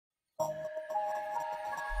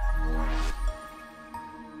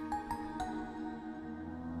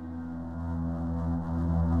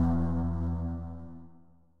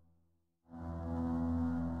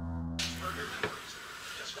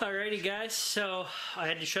Alrighty guys, so I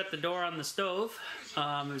had to shut the door on the stove.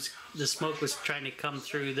 The smoke was trying to come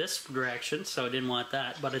through this direction, so I didn't want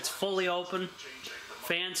that. But it's fully open,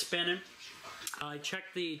 fan spinning. I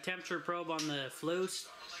checked the temperature probe on the flues.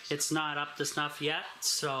 It's not up to snuff yet,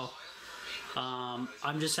 so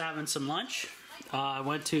I'm just having some lunch. I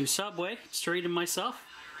went to Subway, just treated myself.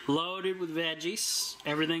 Loaded with veggies,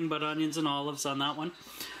 everything but onions and olives on that one.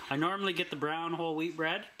 I normally get the brown whole wheat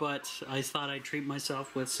bread, but I thought I'd treat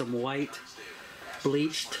myself with some white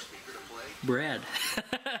bleached bread.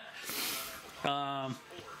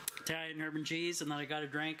 Italian herb and cheese, and then I got a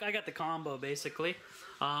drink. I got the combo basically,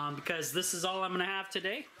 because this is all I'm gonna have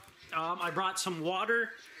today. I brought some water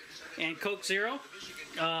and Coke Zero.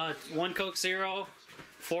 1 Coke Zero,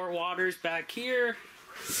 4 waters back here.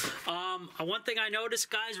 One thing I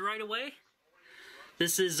noticed, guys, right away,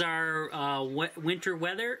 this is our winter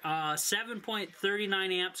weather.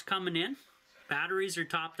 7.39 amps coming in. Batteries are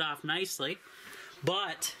topped off nicely,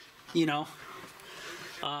 but you know,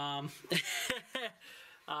 I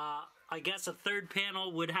guess a third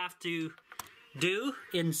panel would have to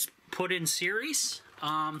put in series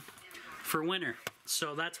for winter.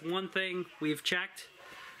 So that's one thing we've checked.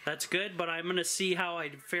 That's good, but I'm gonna see how I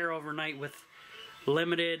fare overnight with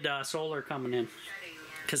limited solar coming in,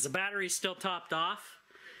 because the battery's still topped off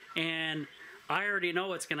and I already know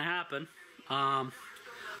what's gonna happen. I'm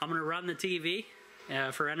gonna run the TV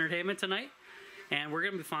for entertainment tonight, and we're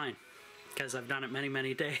gonna be fine, because I've done it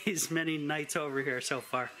many days, many nights over here so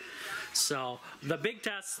far. So the big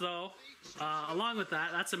test though, along with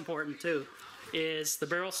that, that's important too, is the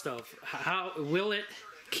barrel stove. How will it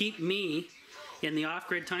keep me in the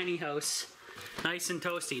off-grid tiny house nice and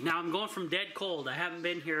toasty? Now I'm going from dead cold. I haven't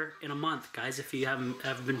been here in a month, guys, if you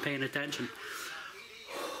haven't been paying attention.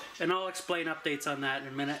 And I'll explain updates on that in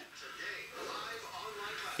a minute.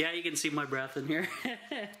 Yeah, you can see my breath in here.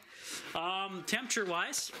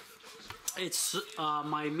 Temperature-wise, it's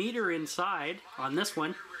my meter inside on this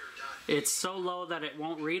one. It's so low that it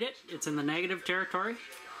won't read it. It's in the negative territory.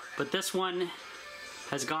 But this one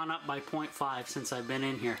has gone up by 0.5 since I've been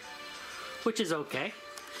in here, which is okay.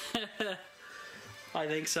 I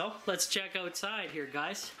think so. Let's check outside here,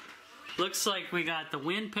 guys. Looks like we got the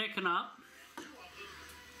wind picking up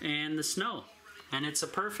and the snow. And it's a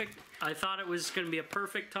perfect, I thought it was going to be a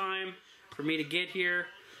perfect time for me to get here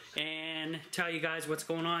and tell you guys what's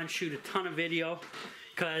going on, shoot a ton of video,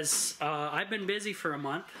 because I've been busy for a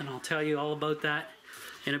month, and I'll tell you all about that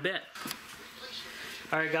in a bit.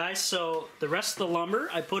 Alright guys, so the rest of the lumber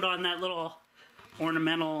I put on that little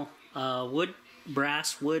ornamental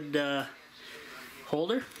brass wood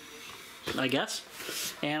holder, I guess,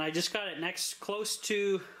 and I just got it next, close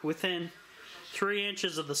to within 3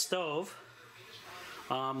 inches of the stove.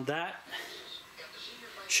 That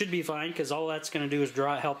should be fine, because all that's going to do is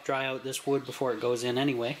help dry out this wood before it goes in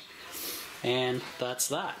anyway. And that's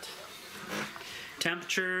that.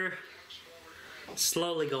 Temperature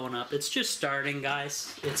slowly going up. It's just starting,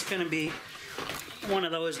 guys. It's going to be one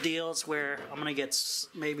of those deals where I'm going to get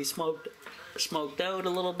maybe smoked out a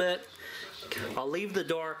little bit. I'll leave the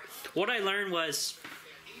door. What I learned was,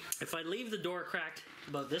 if I leave the door cracked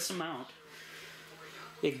about this amount,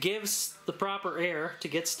 it gives the proper air to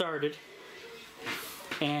get started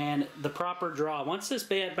and the proper draw. Once this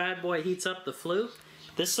bad boy heats up the flue,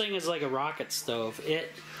 this thing is like a rocket stove.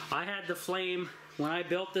 I had the flame when I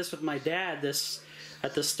built this with my dad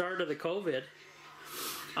at the start of the COVID,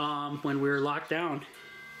 when we were locked down.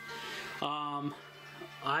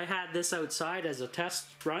 I had this outside as a test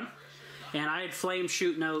run, and I had flames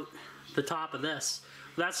shooting out the top of this.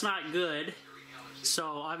 That's not good, so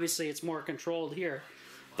obviously it's more controlled here,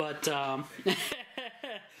 but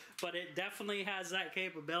but it definitely has that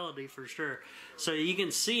capability for sure. So you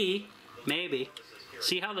can see, maybe,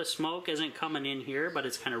 see how the smoke isn't coming in here, but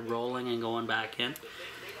it's kind of rolling and going back in.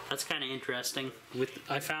 That's kind of interesting.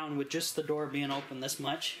 I found with just the door being open this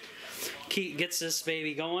much, gets this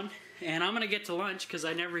baby going. And I'm gonna get to lunch because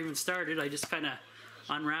I never even started. I just kind of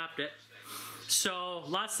unwrapped it. So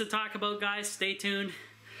lots to talk about, guys. Stay tuned.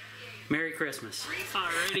 Merry Christmas.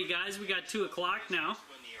 Alrighty, guys, we got 2 o'clock now,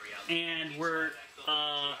 and we're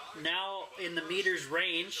now in the meter's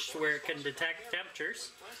range where it can detect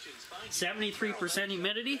temperatures. 73%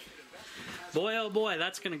 humidity. Boy, oh boy,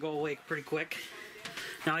 that's gonna go away pretty quick.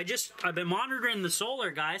 Now I've been monitoring the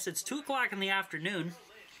solar, guys. It's 2 o'clock in the afternoon.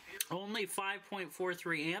 Only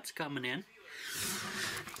 5.43 amps coming in.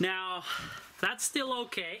 Now, that's still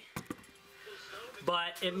okay,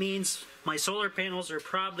 but it means my solar panels are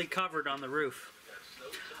probably covered on the roof.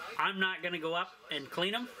 I'm not going to go up and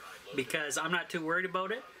clean them because I'm not too worried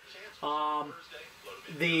about it.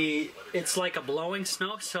 it's like a blowing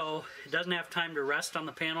snow, so it doesn't have time to rest on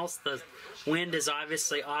the panels. The wind is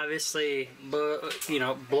obviously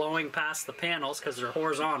blowing past the panels because they're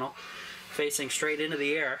horizontal, facing straight into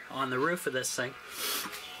the air on the roof of this thing.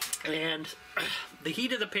 And the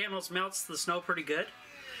heat of the panels melts the snow pretty good,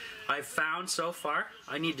 I've found so far.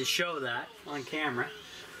 I need to show that on camera,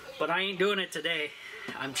 but I ain't doing it today.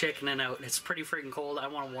 I'm chickening out. It's pretty freaking cold. I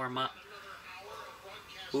want to warm up.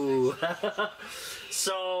 Ooh.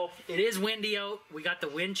 So it is windy out. We got the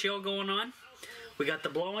wind chill going on. We got the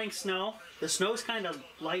blowing snow. The snow's kind of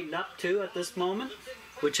lightened up too at this moment,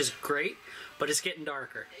 which is great, but it's getting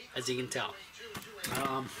darker, as you can tell.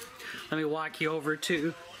 Let me walk you over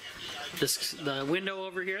to the window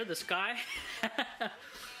over here, the sky,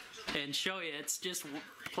 and show you. It's just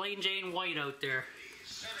plain Jane white out there.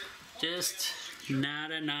 Just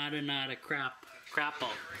nada crappo.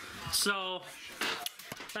 So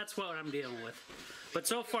that's what I'm dealing with. But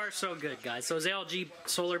so far so good, guys. Those LG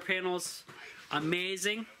solar panels,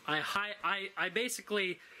 amazing. I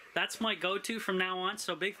basically, that's my go-to from now on.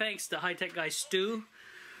 So big thanks to High Tech Guy Stu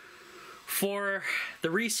for the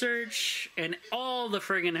research and all the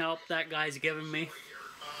friggin' help that guy's given me.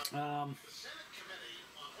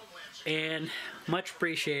 And much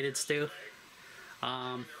appreciated, Stu.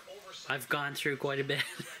 I've gone through quite a bit.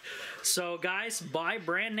 So guys, buy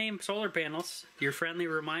brand name solar panels. Your friendly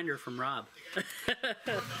reminder from Rob.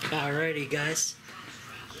 Alrighty guys,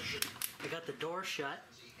 I got the door shut.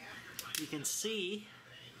 You can see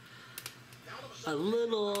a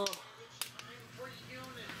little,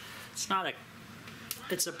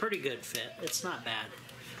 it's a pretty good fit. It's not bad.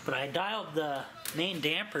 But I dialed the main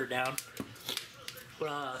damper down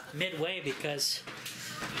midway because,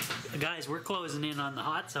 guys, we're closing in on the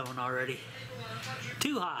hot zone already.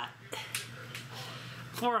 Too hot.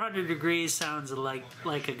 400 degrees sounds like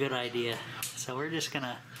a good idea. So we're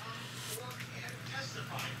gonna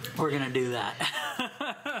do that.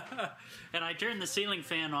 And I turned the ceiling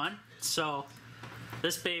fan on, so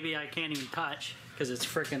this baby I can't even touch because it's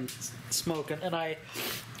freaking smoking. And I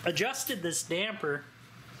adjusted this damper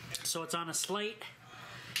so it's on a slight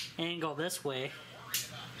angle this way.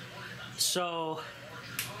 So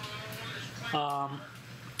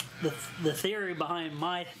the theory behind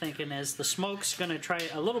my thinking is the smoke's gonna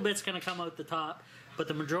a little bit's gonna come out the top, but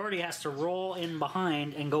the majority has to roll in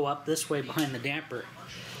behind and go up this way behind the damper.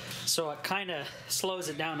 So it kind of slows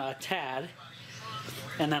it down a tad.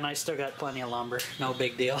 And then I still got plenty of lumber, no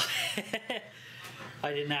big deal.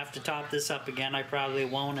 I didn't have to top this up again. I probably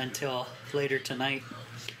won't until later tonight.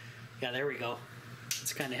 Yeah, there we go.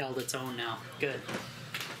 It's kind of held its own now. Good.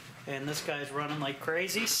 And this guy's running like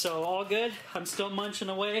crazy, so all good. I'm still munching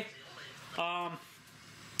away. I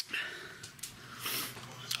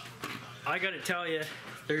gotta tell you,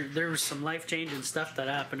 there was some life-changing stuff that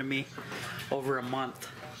happened to me over a month.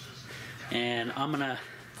 And I'm gonna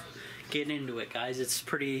get into it, guys. It's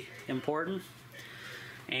pretty important.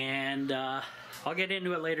 And I'll get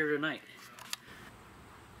into it later tonight.